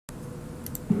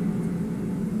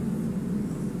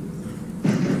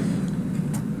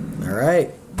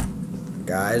Alright,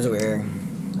 guys,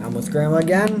 I'm with Grandma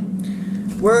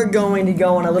again. We're going to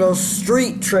go on a little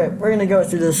street trip. We're going to go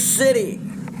through the city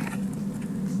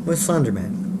with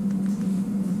Slenderman.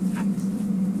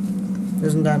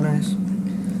 Isn't that nice?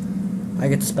 I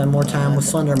get to spend more time with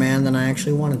Slenderman than I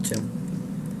actually wanted to.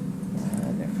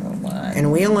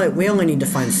 And we only need to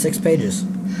find 6 pages.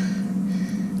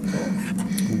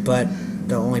 But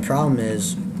the only problem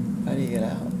is... How do you get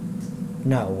out?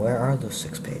 No, where are those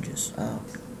 6 pages? Oh.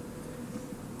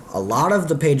 A lot of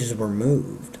the pages were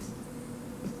moved.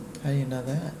 How do you know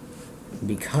that?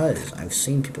 Because I've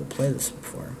seen people play this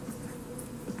before.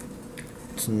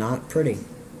 It's not pretty.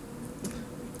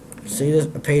 See this?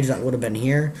 A page that would have been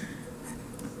here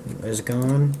is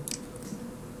gone.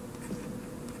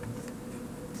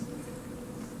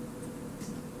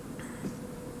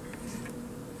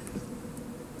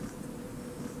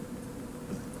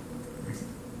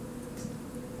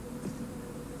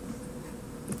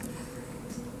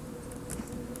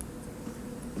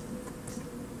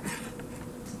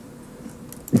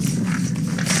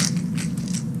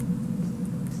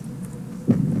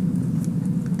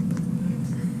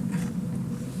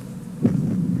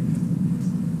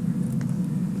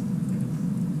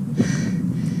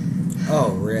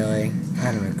 Oh, really?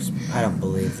 I don't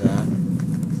believe that.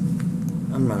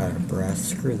 I'm not out of breath.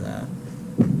 Screw that.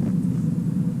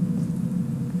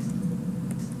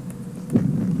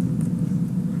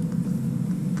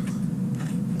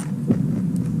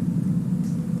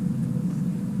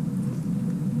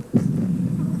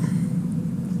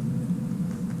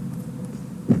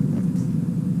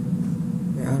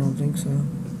 Yeah, I don't think so.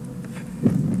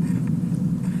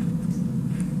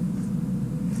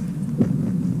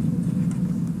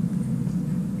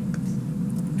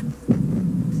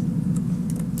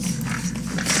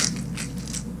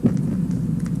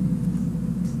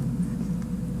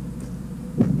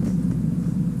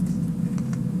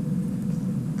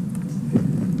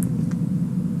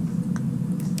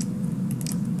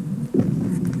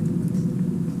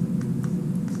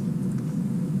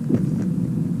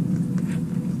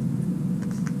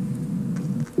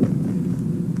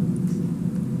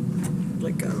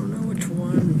 Like, I don't know which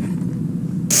one.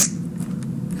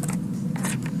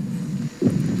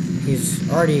 He's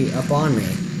already up on me.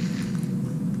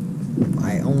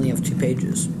 I only have 2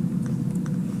 pages.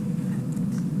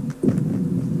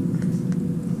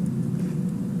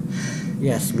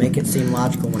 Yes, make it seem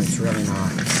logical when it's really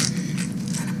not.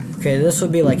 Okay, this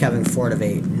would be like having 4 out of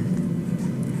 8.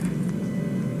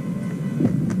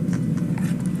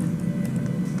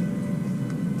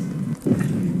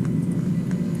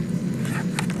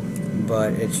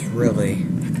 But it's really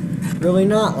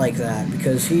not like that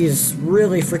because he's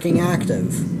really freaking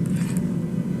active.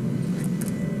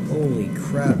 Holy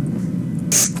crap.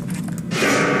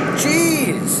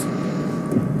 Jeez!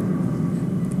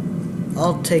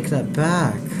 I'll take that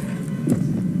back.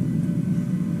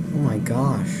 Oh my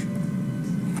gosh.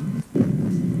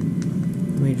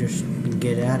 Let me just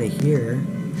get out of here.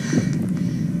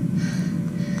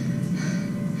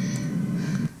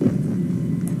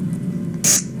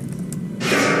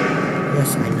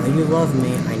 Yes, I know you love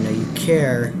me, I know you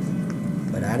care,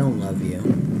 but I don't love you.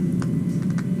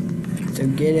 So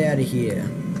get out of here.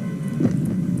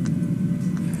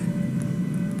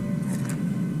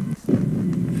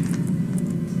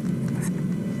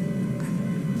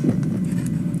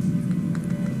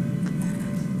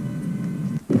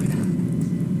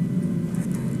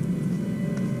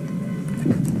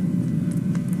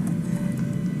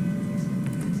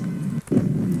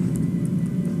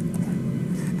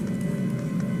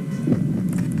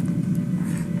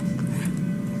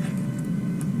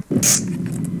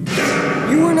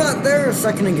 You were not there a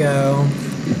second ago.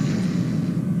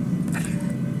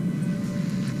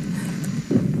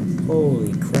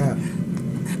 Holy crap.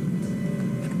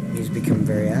 He's become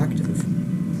very active.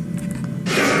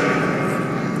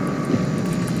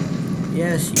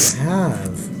 Yes, you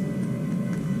have.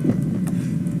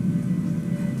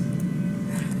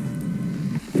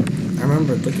 I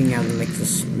remember looking at him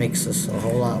makes this a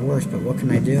whole lot worse, but what can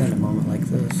I do in a moment like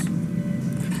this?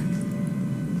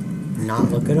 Not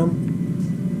look at him?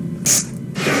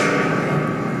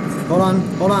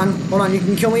 Hold on, you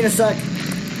can kill me in a sec.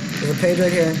 There's a page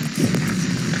right here.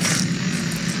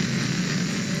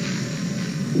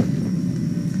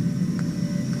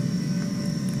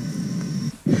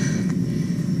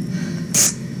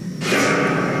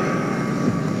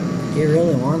 He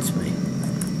really wants me.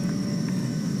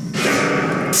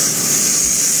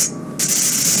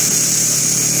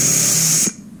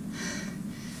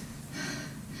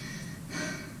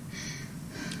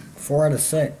 Four out of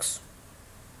 6.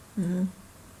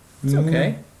 It's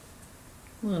okay.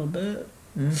 A little bit.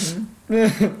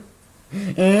 Mm-hmm.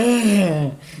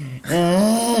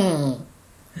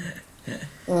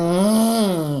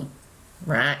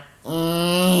 Right.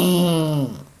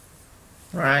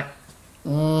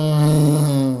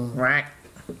 Right.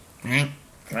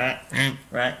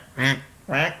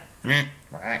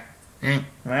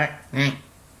 Right.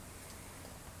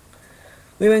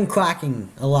 We've been quacking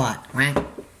a lot. Why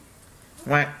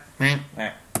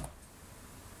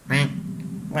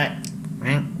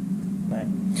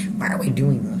are we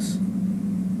doing this?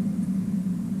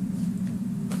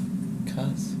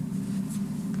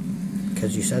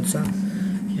 Because you said so?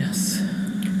 Yes.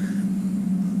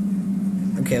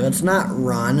 Okay, let's not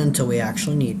run until we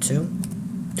actually need to.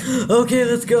 Okay,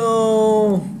 let's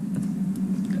go!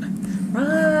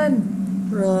 Run!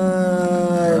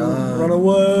 Run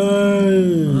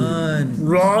away!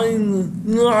 Run!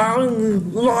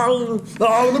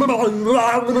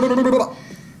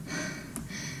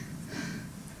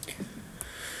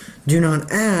 Do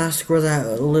not ask where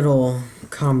that little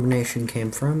combination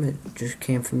came from. It just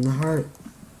came from the heart.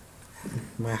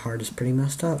 My heart is pretty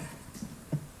messed up.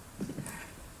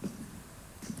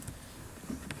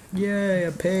 Yay,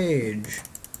 a page.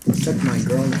 Except my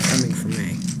girl not coming for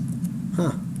me.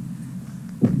 Huh.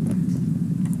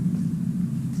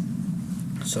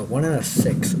 So 1 out of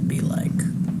 6 would be like...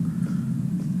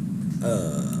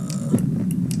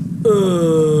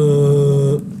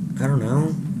 I don't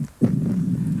know.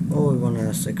 What would 1 out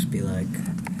of 6 be like?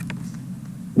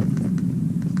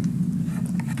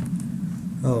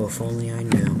 Oh, if only I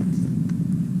knew.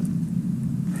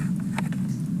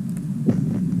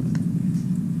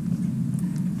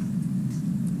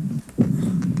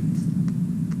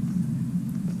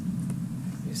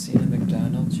 You seen a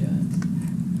McDonald's yet?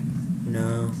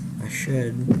 No, I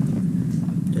should.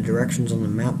 The directions on the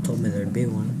map told me there'd be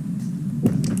one.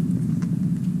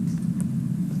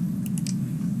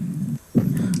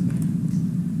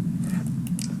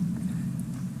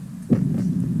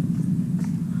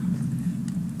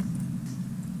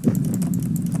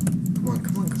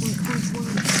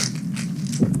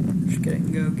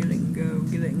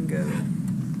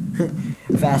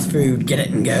 Fast food, get it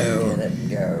and go. Get it and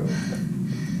go.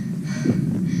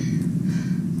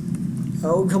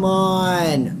 Oh, come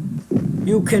on.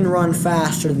 You can run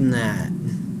faster than that.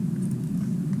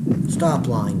 Stop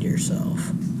lying to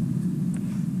yourself.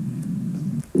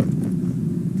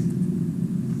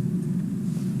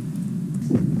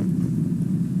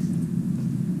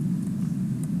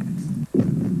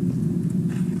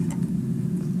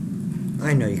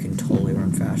 I know you can totally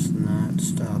run faster than that.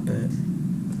 Stop it.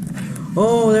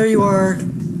 Oh, there you are.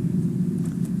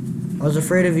 I was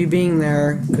afraid of you being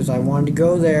there because I wanted to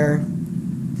go there.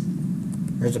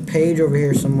 There's a page over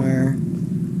here somewhere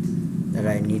that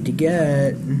I need to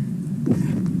get. You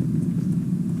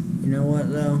know what,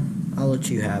 though? I'll let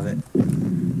you have it.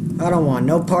 I don't want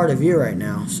no part of you right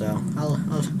now, so I'll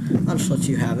just let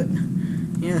you have it.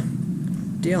 Yeah,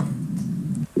 deal.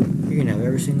 You're gonna have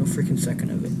every single freaking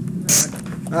second of it.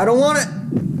 I don't want it.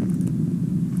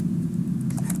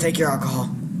 Take your alcohol.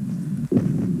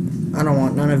 I don't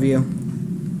want none of you.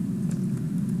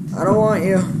 I don't want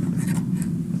you.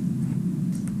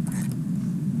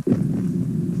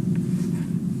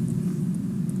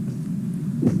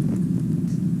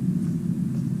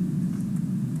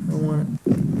 I don't want it.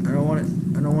 I don't want it.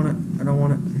 I don't want it. I don't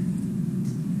want it.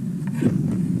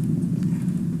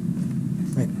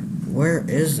 Like, where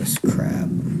is this crap?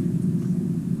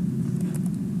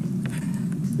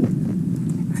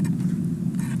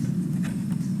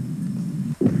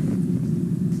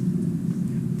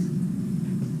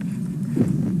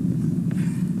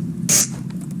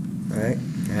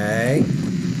 Hey,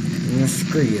 I'm gonna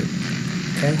screw you.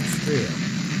 Okay, screw you.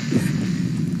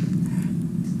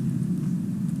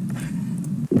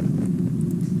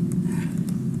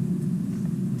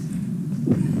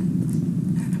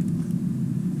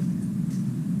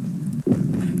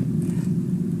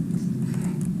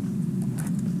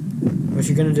 What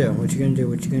you gonna do? What you gonna do?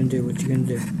 What you gonna do? What you gonna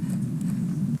do?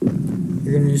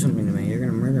 You're gonna do something to me. You're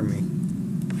gonna murder me.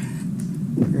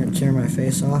 You're gonna tear my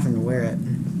face off and wear it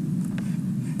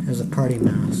as a party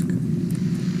mask.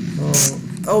 Oh,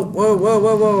 oh, whoa, whoa,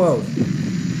 whoa, whoa, whoa.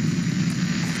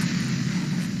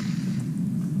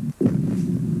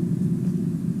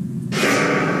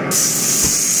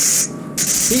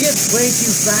 He gets way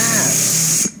too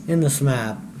fast in this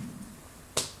map.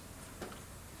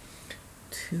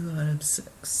 2 out of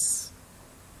 6.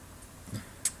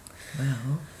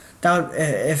 Well, That would,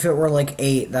 if it were like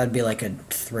 8, that'd be like a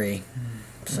 3.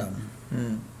 So,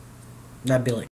 that'd be like